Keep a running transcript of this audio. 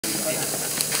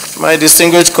my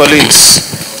distinguished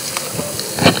colleagues,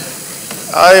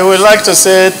 I would like to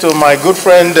say to my good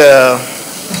friend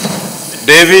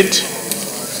David,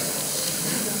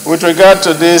 with regard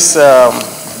to this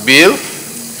bill,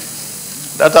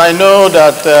 that I know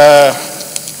that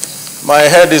my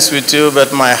head is with you,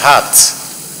 but my heart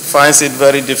finds it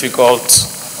very difficult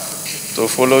to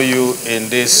follow you in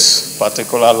this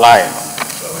particular line.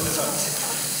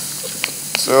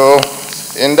 So,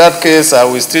 in that case, I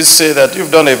will still say that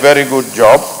you've done a very good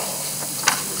job,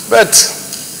 but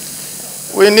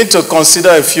we need to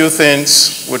consider a few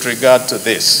things with regard to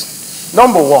this.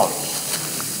 Number one,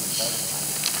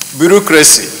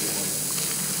 bureaucracy.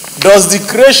 Does the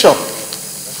creation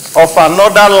of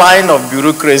another line of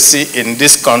bureaucracy in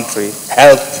this country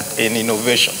help in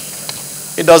innovation?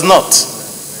 It does not.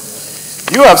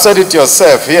 You have said it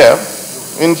yourself here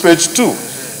in page 2,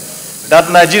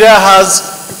 that Nigeria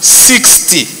has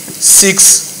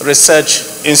 66 research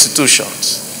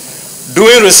institutions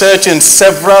doing research in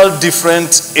several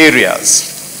different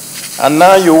areas. And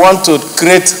now you want to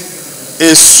create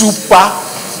a super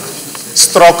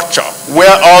structure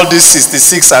where all these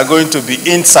 66 are going to be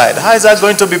inside. How is that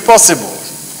going to be possible?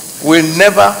 Will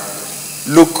never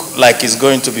look like it's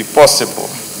going to be possible.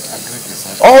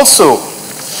 Also,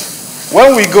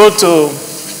 when we go to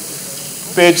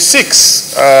page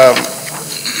 6,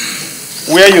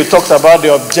 where you talked about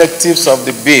the objectives of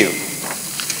the bill,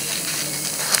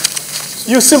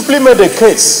 you simply made a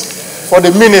case for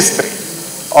the Ministry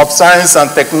of Science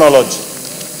and Technology.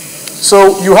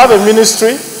 So you have a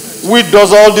ministry which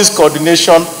does all this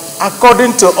coordination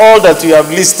according to all that you have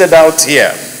listed out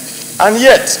here. And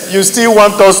yet, you still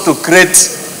want us to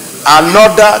create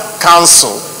another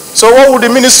council. So what would the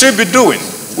ministry be doing?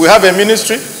 We have a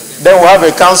ministry, then we have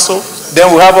a council,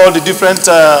 then we have all the different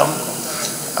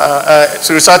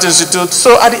research institutes.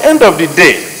 So at the end of the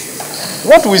day,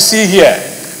 what we see here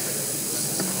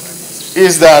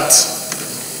is that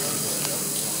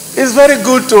it's very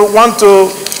good to want to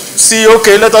see,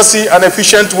 okay, let us see an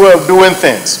efficient way of doing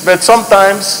things. But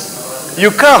sometimes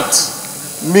you can't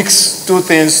mix two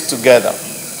things together.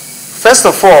 First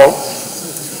of all,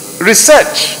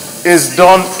 research is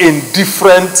done in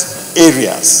different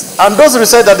areas. And those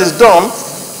research that is done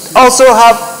also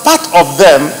have part of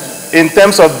them in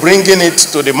terms of bringing it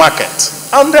to the market.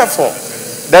 And therefore,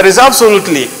 there is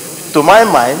absolutely, to my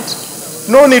mind,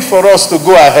 no need for us to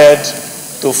go ahead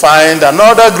to find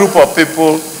another group of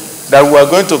people that we are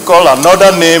going to call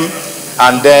another name,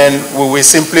 and then we will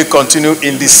simply continue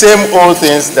in the same old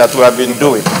things that we have been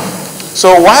doing.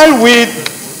 So while we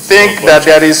think that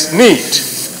there is need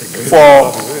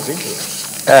for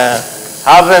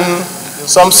having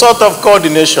some sort of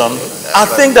coordination, I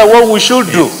think that what we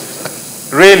should do,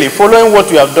 really, following what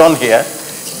we have done here,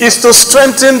 is to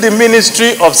strengthen the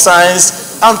Ministry of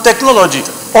Science and Technology,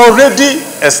 already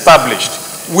established,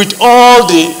 with all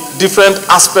the different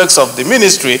aspects of the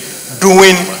ministry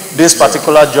doing this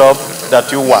particular job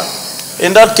that you want.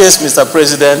 In that case, Mr.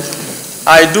 President,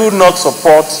 I do not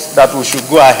support that we should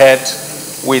go ahead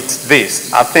with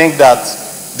this. I think that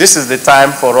this is the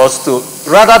time for us to,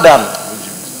 rather than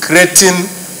creating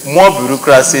more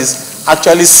bureaucracies,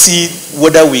 actually see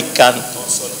whether we can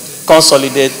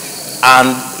consolidate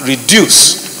and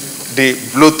reduce the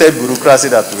bloated bureaucracy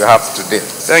that we have today.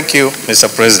 Thank you, Mr.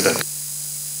 President.